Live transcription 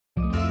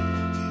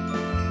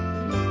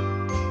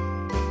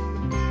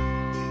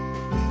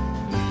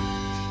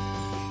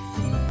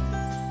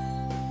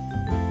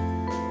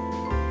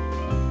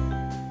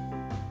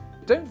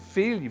don't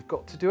feel you've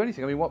got to do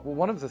anything. I mean,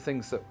 one of the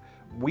things that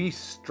we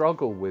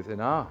struggle with in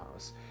our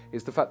house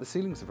is the fact the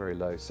ceilings are very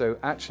low. So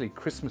actually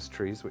Christmas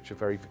trees, which are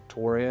very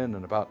Victorian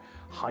and about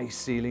high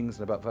ceilings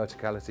and about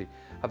verticality,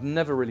 have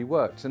never really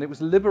worked. And it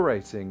was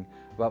liberating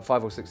about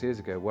 5 or 6 years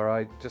ago where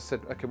I just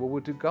said, okay, well,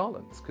 we'll do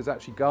garlands, because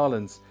actually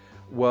garlands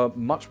were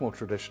much more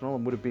traditional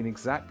and would have been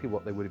exactly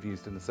what they would have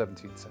used in the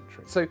 17th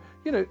century. So,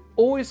 you know,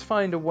 always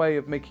find a way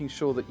of making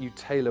sure that you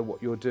tailor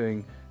what you're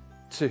doing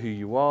to who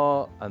you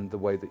are and the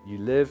way that you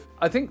live.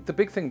 I think the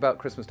big thing about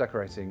Christmas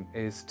decorating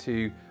is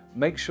to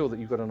make sure that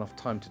you've got enough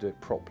time to do it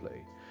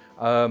properly.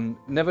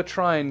 Never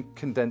try and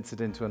condense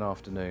it into an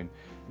afternoon.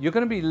 You're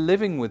going to be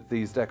living with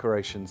these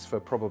decorations for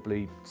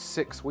probably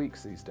 6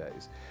 weeks these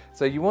days.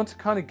 So you want to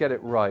kind of get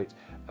it right.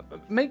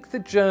 Make the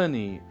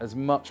journey as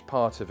much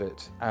part of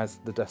it as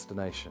the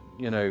destination.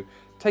 You know,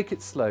 take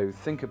it slow,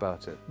 think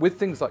about it. With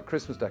things like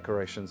Christmas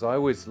decorations, I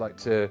always like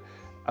to,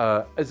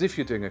 as if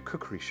you're doing a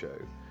cookery show,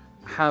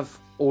 have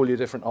all your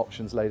different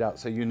options laid out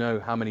so you know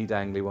how many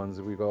dangly ones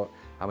have we got,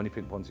 how many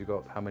pink ones you've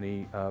got, how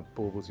many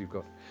baubles you've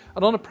got.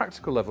 And on a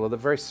practical level, they're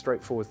very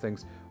straightforward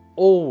things.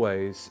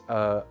 Always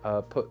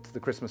put the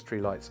Christmas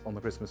tree lights on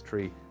the Christmas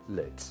tree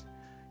lit.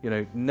 You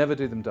know, never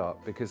do them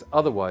dark, because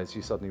otherwise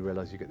you suddenly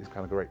realise you get these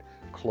kind of great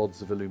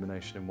clods of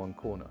illumination in one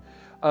corner.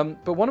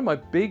 But one of my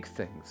big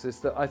things is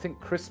that I think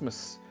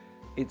Christmas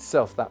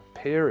itself, that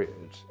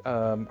period,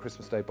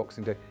 Christmas Day,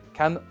 Boxing Day,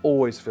 can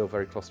always feel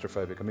very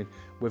claustrophobic. I mean,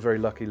 we're very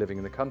lucky living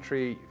in the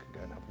country. You can go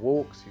and have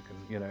walks, you can,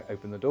 you know,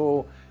 open the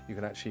door, you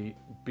can actually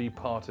be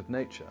part of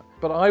nature.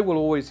 But I will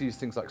always use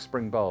things like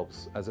spring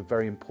bulbs as a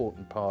very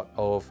important part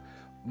of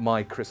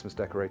my Christmas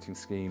decorating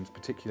schemes,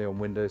 particularly on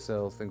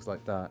windowsills, things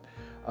like that.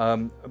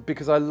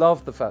 Because I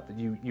love the fact that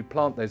you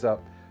plant those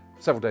up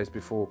several days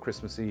before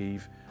Christmas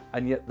Eve,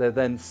 and yet they're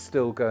then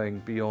still going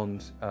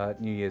beyond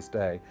New Year's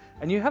Day.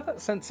 And you have that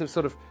sense of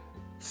sort of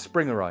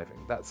spring arriving,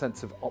 that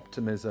sense of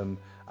optimism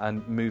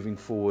and moving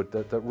forward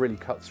that really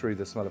cuts through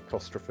the smell of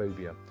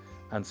claustrophobia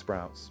and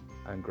sprouts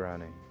and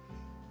granny.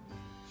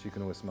 So you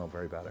can always smell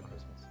very bad at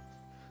Christmas.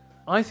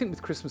 I think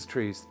with Christmas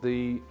trees,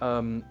 the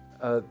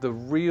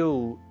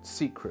real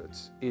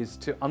secret is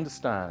to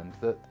understand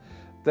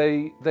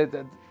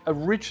that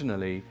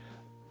originally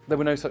there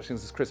were no such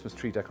things as Christmas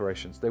tree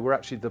decorations. They were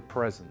actually the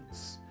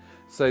presents.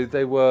 So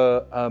they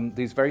were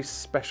these very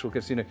special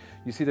gifts. You know,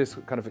 you see those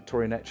kind of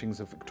Victorian etchings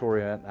of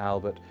Victoria and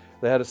Albert.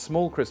 They had a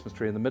small Christmas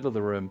tree in the middle of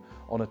the room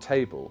on a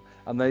table,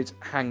 and they'd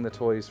hang the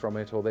toys from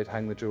it, or they'd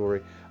hang the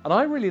jewellery. And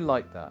I really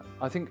like that.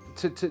 I think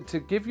to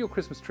give your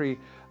Christmas tree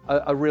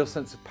a real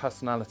sense of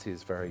personality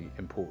is very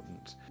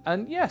important.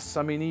 And yes,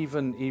 I mean,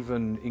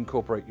 even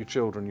incorporate your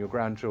children, your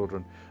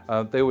grandchildren.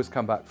 They always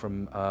come back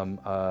from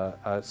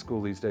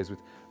school these days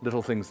with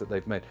little things that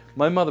they've made.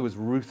 My mother was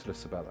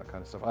ruthless about that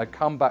kind of stuff. I'd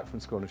come back from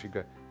school and she'd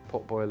go,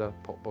 pot boiler,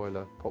 pot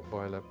boiler, pot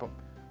boiler, pot.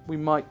 We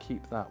might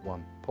keep that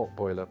one, pot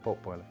boiler,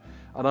 pot boiler.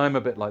 And I'm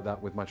a bit like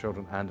that with my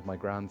children and my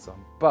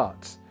grandson.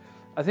 But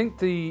I think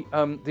the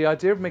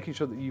idea of making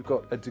sure that you've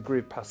got a degree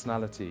of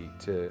personality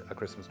to a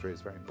Christmas tree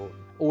is very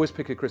important. Always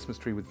pick a Christmas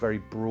tree with very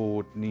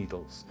broad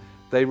needles.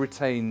 They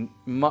retain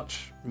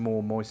much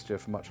more moisture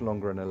for much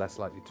longer and are less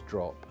likely to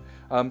drop.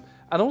 And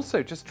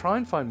also just try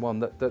and find one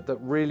that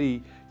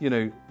really, you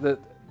know, that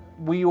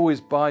we always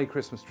buy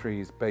Christmas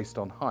trees based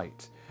on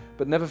height.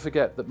 But never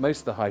forget that most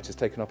of the height is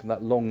taken up in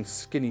that long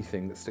skinny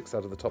thing that sticks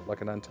out of the top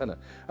like an antenna.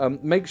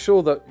 Make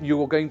sure that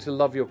you're going to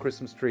love your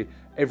Christmas tree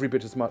every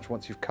bit as much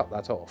once you've cut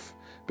that off,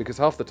 because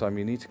half the time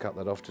you need to cut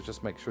that off to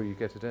just make sure you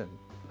get it in.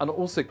 And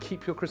also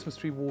keep your Christmas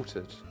tree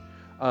watered.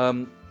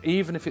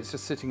 Even if it's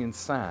just sitting in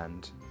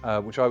sand,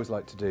 which I always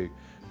like to do,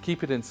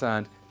 keep it in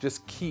sand,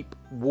 just keep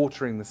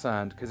watering the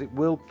sand, because it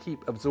will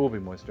keep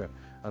absorbing moisture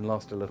and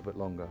last a little bit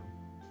longer.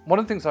 One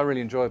of the things I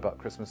really enjoy about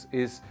Christmas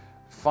is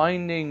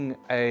finding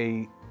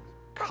a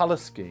colour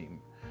scheme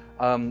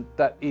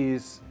that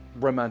is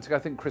romantic. I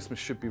think Christmas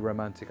should be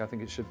romantic. I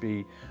think it should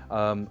be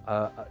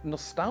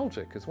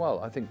nostalgic as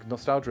well. I think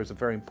nostalgia is a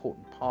very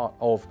important part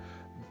of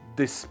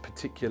this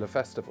particular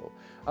festival.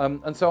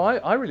 And so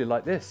I really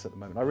like this at the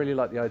moment. I really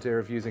like the idea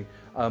of using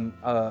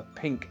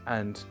pink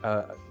and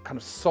kind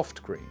of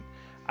soft green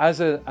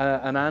as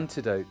an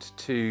antidote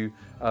to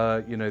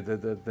you know,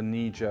 the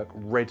knee-jerk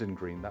red and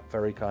green, that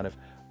very kind of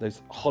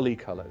those holly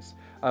colours.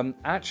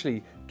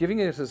 Actually giving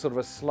it a sort of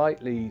a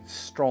slightly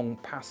strong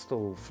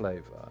pastel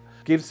flavour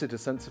gives it a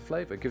sense of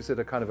flavour, gives it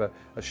a kind of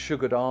a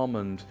sugared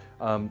almond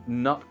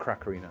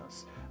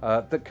nutcrackeriness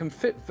that can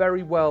fit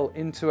very well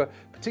into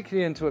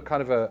particularly into a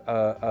kind of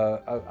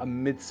a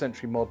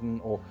mid-century modern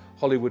or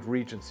Hollywood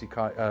Regency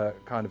kind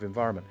of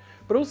environment.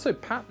 But also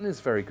pattern is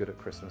very good at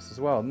Christmas as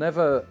well.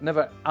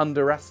 Never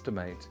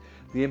underestimate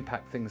the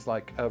impact things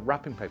like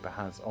wrapping paper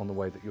has on the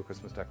way that your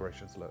Christmas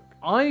decorations look.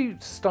 I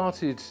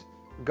started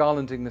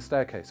garlanding the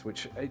staircase,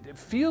 which it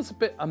feels a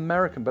bit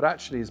American, but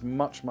actually is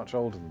much, much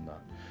older than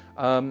that.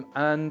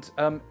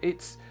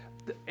 It's,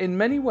 in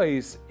many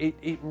ways,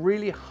 it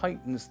really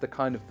heightens the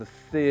kind of the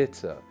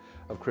theatre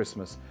of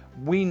Christmas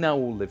We now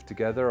all live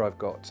together. I've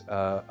got,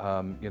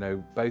 you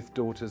know, both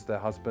daughters, their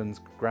husbands,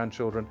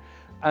 grandchildren,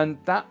 and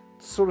that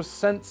sort of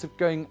sense of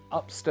going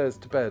upstairs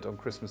to bed on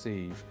Christmas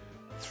Eve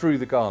through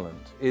the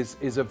garland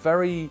is a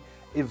very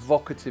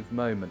evocative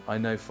moment, I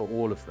know, for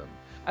all of them.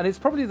 And it's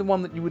probably the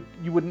one that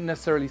you wouldn't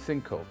necessarily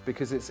think of,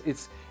 because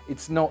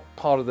it's not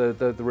part of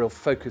the real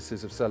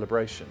focuses of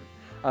celebration.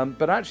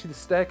 But actually the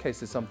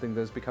staircase is something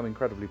that's become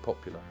incredibly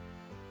popular.